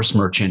e-commerce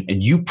merchant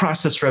and you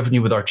process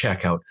revenue with our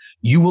checkout,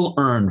 you will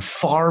earn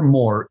far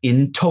more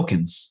in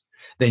tokens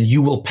than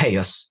you will pay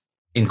us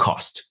in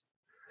cost.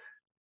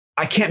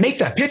 I can't make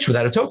that pitch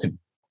without a token.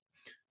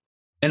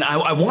 And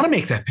I want to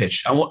make that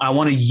pitch. I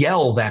want to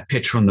yell that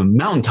pitch from the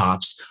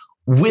mountaintops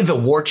with a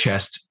war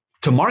chest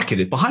to market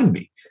it behind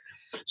me.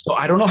 So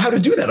I don't know how to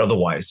do that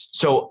otherwise.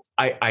 So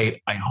I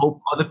hope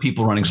other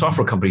people running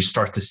software companies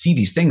start to see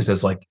these things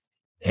as like,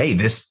 hey,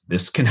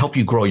 this can help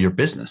you grow your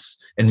business.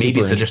 And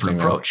maybe it's a different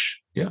approach.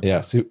 Yeah.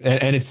 Yeah. So,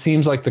 and it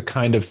seems like the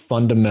kind of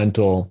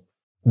fundamental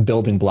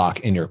building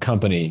block in your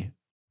company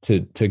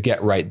to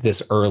get right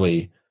this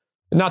early.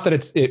 Not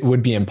that it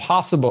would be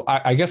impossible.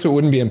 I guess it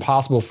wouldn't be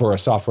impossible for a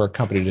software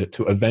company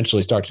to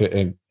eventually start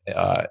to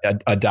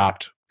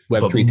adopt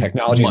Web3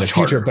 technology in the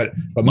future, but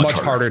much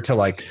harder to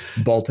like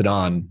bolt it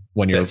on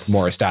when you're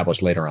more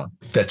established later on.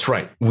 That's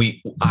right.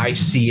 I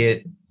see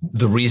it.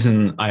 The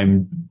reason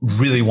I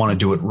really want to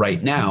do it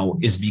right now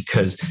is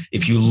because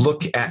if you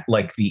look at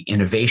like the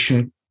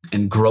innovation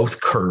and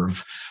growth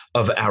curve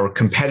of our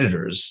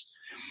competitors,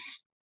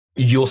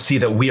 you'll see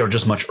that we are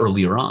just much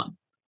earlier on.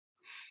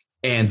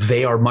 And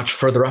they are much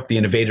further up the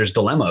innovator's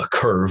dilemma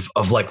curve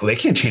of like, well, they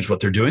can't change what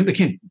they're doing. They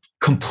can't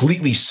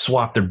completely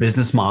swap their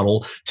business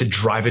model to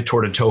drive it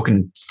toward a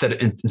token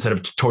instead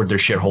of toward their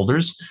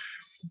shareholders.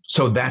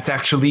 So that's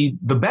actually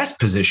the best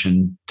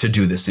position to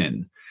do this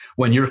in.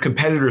 When your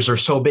competitors are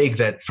so big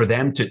that for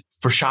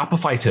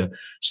Shopify to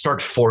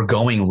start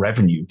foregoing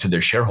revenue to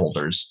their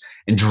shareholders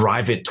and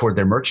drive it toward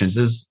their merchants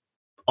is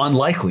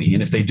unlikely.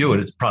 And if they do it,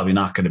 it's probably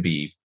not going to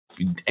be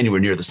anywhere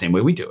near the same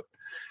way we do it.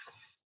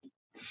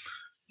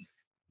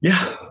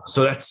 Yeah.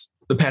 So that's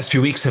the past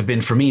few weeks have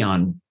been for me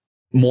on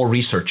more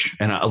research.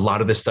 And a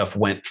lot of this stuff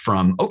went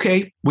from,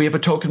 okay, we have a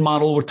token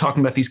model. We're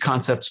talking about these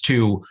concepts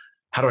to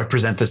how do I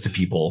present this to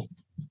people?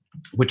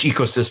 Which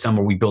ecosystem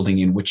are we building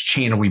in? Which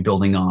chain are we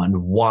building on?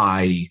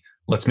 Why?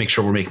 Let's make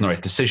sure we're making the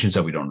right decisions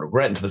that we don't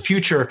regret into the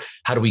future.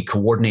 How do we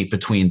coordinate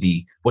between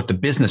what the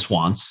business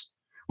wants,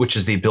 which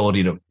is the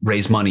ability to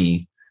raise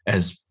money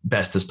as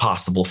best as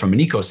possible from an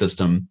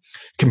ecosystem,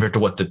 compared to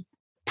what the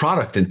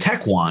product and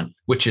tech want,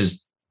 which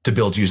is to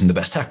build using the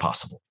best tech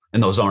possible.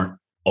 And those aren't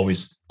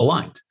always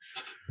aligned.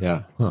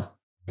 Yeah. Huh.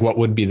 What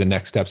would be the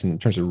next steps in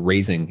terms of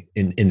raising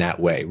in that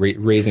way,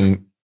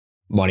 raising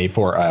money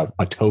for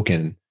a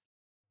token?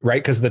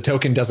 Right? Because the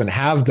token doesn't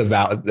have the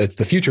value. It's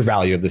the future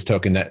value of this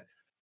token that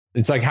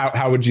it's like,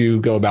 how would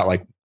you go about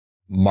like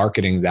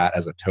marketing that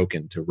as a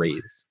token to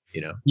raise,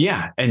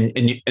 Yeah.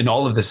 And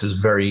all of this is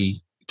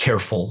very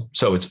careful.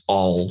 So it's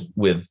all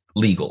with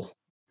legal.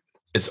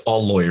 It's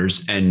all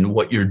lawyers. And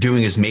what you're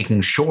doing is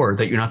making sure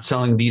that you're not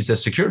selling these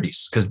as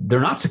securities, because they're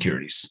not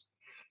securities.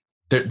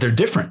 They're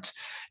different.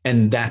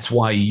 And that's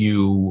why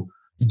you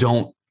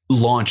don't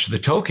launch the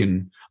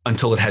token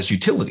until it has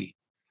utility.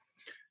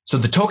 So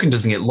the token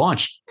doesn't get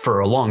launched for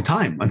a long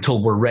time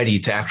until we're ready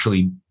to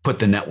actually put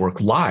the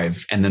network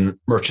live, and then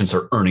merchants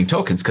are earning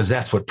tokens, because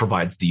that's what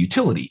provides the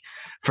utility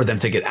for them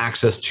to get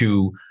access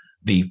to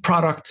the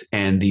product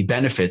and the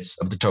benefits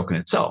of the token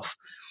itself.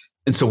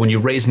 And so when you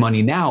raise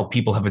money now,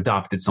 people have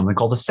adopted something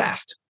called a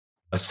SAFT,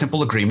 a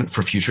simple agreement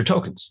for future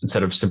tokens,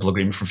 instead of simple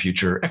agreement for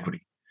future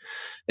equity.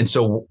 And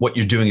so what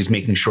you're doing is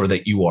making sure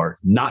that you are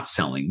not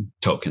selling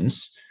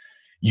tokens.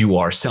 You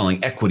are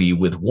selling equity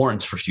with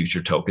warrants for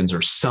future tokens,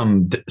 or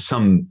some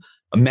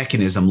a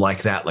mechanism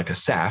like that, like a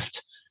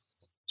SAFT.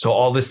 So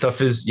all this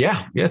stuff is,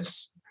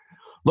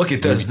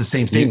 it does the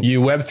same thing.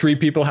 You Web3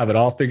 people have it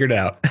all figured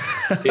out.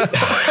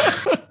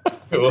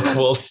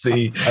 We'll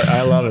see.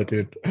 I love it,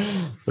 dude.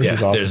 This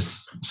is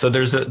awesome.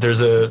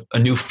 There's a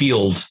new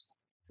field,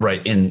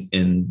 right, in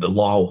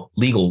the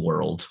legal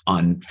world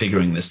on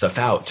figuring this stuff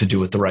out to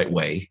do it the right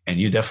way. And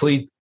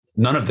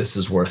none of this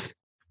is worth,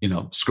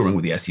 screwing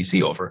with the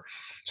SEC over.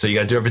 So you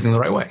got to do everything the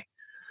right way.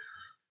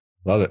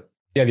 Love it.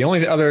 Yeah. The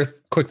only other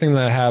quick thing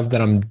that I have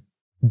that I'm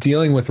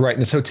dealing with right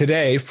now. So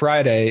today,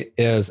 Friday,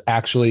 is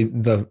actually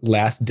the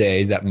last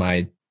day that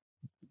my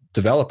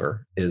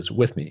developer is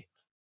with me,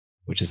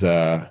 which is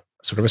a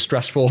sort of a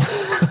stressful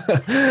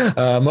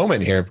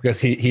moment here, because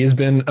he has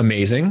been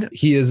amazing.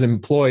 He is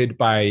employed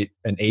by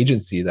an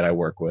agency that I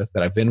work with,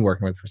 that I've been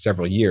working with for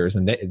several years.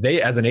 And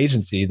they as an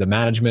agency, the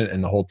management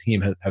and the whole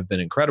team have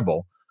been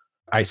incredible.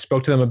 I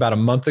spoke to them about a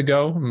month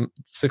ago,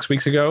 6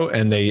 weeks ago,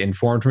 and they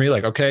informed me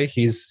like, okay,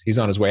 he's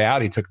on his way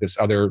out. He took this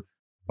other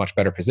much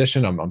better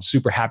position. I'm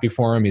super happy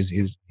for him. He's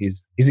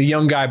a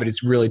young guy, but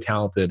he's really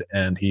talented,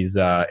 and he's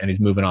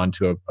moving on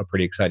to a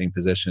pretty exciting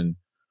position.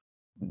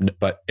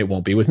 But it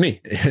won't be with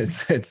me.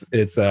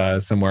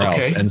 It's somewhere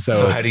else. And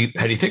so how do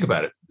you think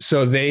about it?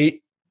 So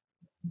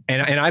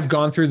and I've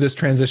gone through this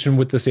transition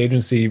with this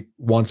agency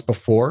once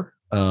before,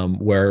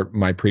 where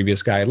my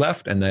previous guy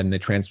left, and then they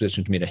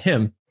transitioned me to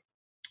him.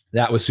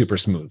 That was super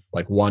smooth.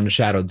 Like one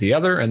shadowed the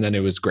other, and then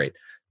it was great.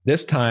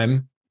 This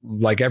time,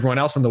 like everyone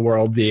else in the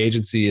world, the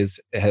agency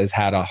has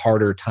had a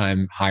harder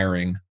time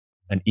hiring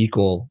an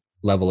equal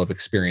level of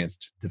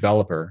experienced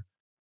developer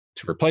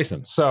to replace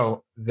him.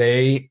 So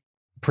they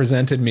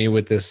presented me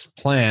with this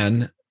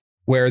plan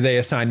where they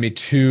assigned me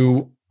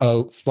two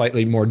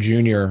slightly more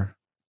junior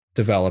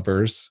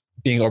developers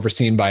being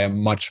overseen by a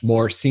much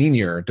more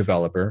senior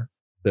developer.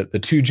 The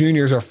two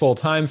juniors are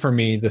full-time for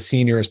me. The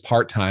senior is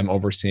part-time,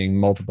 overseeing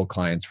multiple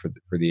clients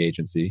for the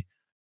agency.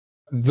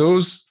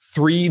 Those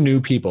three new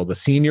people, the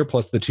senior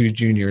plus the two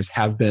juniors,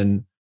 have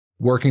been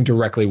working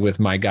directly with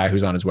my guy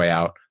who's on his way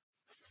out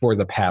for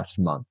the past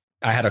month.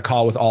 I had a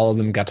call with all of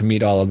them, got to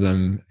meet all of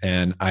them,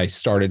 and I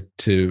started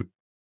to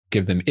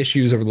give them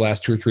issues over the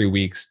last 2 or 3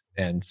 weeks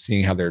and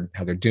seeing how they're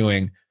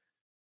doing.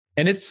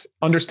 And it's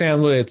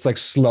understandably, it's like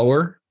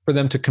slower for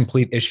them to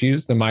complete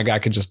issues than my guy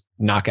could just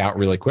knock out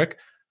really quick.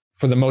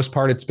 For the most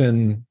part, it's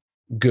been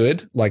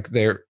good. Like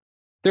they're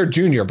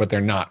junior, but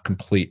they're not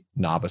complete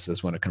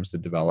novices when it comes to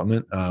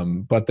development.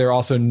 But they're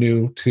also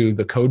new to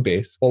the code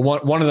base. Well,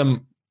 one of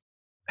them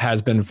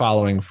has been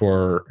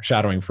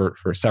shadowing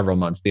for several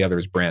months. The other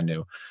is brand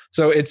new.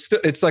 So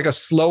it's like a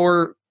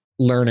slower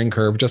learning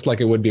curve, just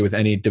like it would be with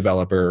any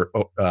developer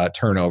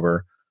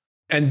turnover.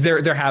 And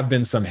there have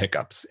been some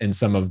hiccups in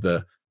some of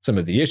the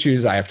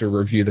issues. I have to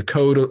review the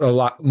code a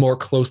lot more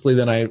closely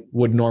than I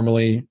would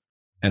normally.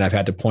 And I've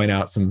had to point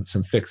out some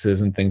fixes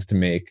and things to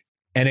make.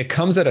 And it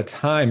comes at a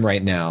time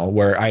right now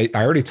where I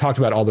already talked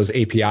about all those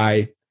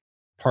API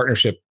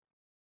partnership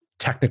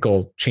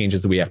technical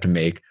changes that we have to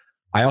make.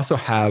 I also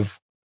have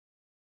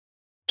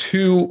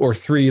 2 or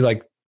 3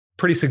 like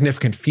pretty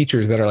significant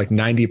features that are like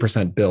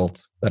 90%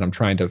 built that I'm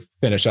trying to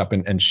finish up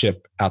and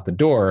ship out the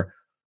door.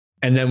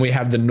 And then we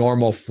have the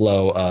normal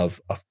flow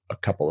of a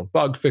couple of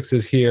bug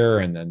fixes here,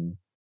 and then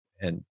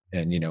and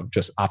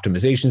just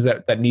optimizations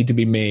that need to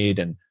be made.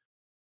 And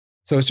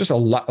so it's just a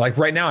lot. Like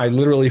right now, I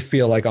literally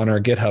feel like on our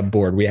GitHub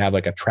board we have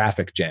like a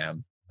traffic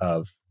jam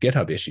of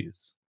GitHub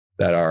issues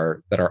that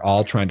are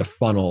all trying to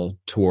funnel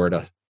toward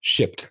a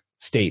shipped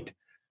state.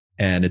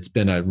 And it's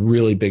been a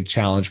really big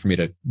challenge for me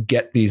to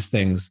get these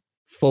things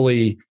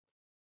fully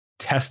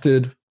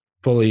tested,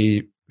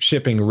 fully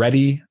shipping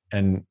ready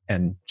and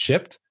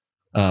shipped,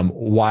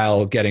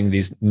 while getting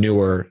these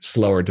newer,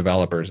 slower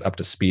developers up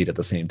to speed at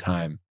the same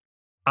time.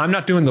 I'm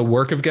not doing the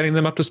work of getting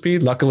them up to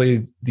speed.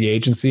 Luckily, the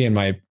agency and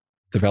my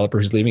developer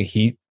who's leaving,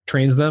 he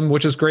trains them,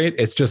 which is great.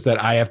 It's just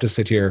that I have to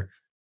sit here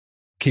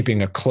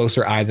keeping a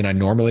closer eye than I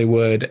normally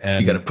would.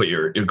 And you got to put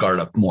your guard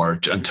up more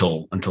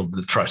until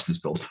the trust is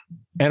built.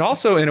 And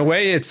also, in a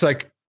way, it's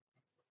like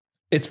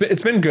it's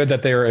been good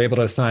that they were able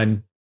to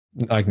assign.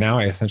 Like now,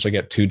 I essentially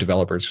get 2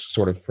 developers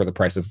sort of for the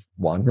price of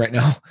 1 right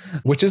now,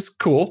 which is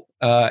cool.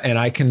 And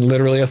I can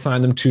literally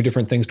assign them 2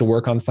 different things to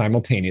work on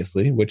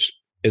simultaneously, which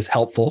is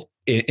helpful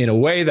in a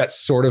way that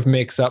sort of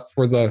makes up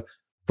for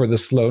the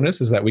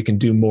slowness, is that we can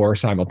do more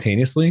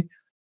simultaneously.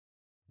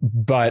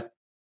 But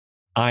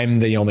I'm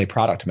the only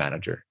product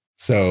manager.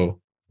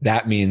 So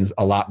that means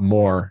a lot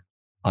more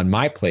on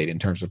my plate in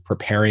terms of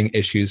preparing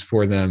issues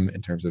for them,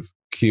 in terms of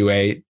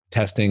QA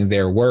testing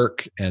their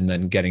work, and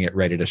then getting it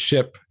ready to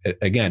ship.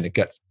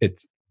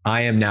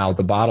 I am now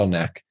the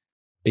bottleneck.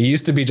 It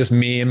used to be just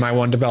me and my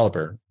 1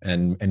 developer,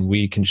 and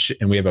we can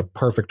and we have a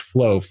perfect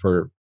flow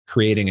for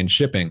creating and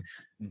shipping.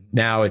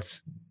 Now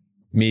it's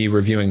me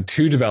reviewing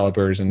 2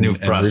 developers and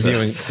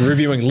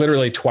reviewing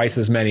literally twice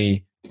as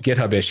many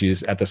GitHub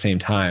issues at the same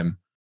time.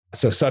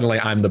 So suddenly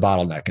I'm the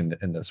bottleneck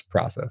in this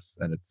process,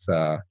 and it's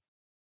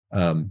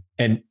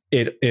and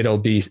it'll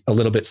be a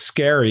little bit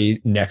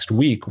scary next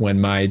week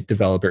when my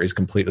developer is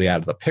completely out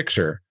of the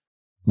picture,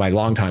 my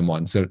longtime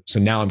one. So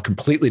now I'm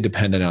completely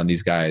dependent on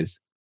these guys.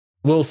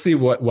 We'll see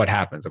what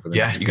happens over the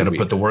next you got to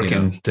put the work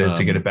in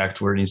to get it back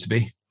to where it needs to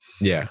be.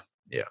 Yeah.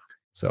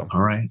 So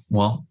all right.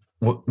 Well,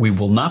 we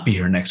will not be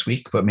here next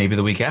week, but maybe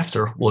the week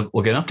after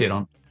we'll get an update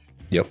on.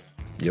 Yep.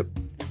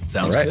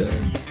 Sounds right. Good.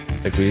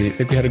 I think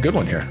we had a good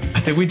one here.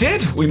 I think we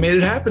did. We made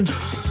it happen.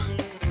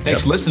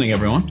 Thanks for listening,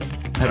 everyone.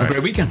 Have a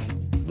great weekend.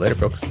 Later,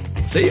 folks.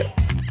 See ya.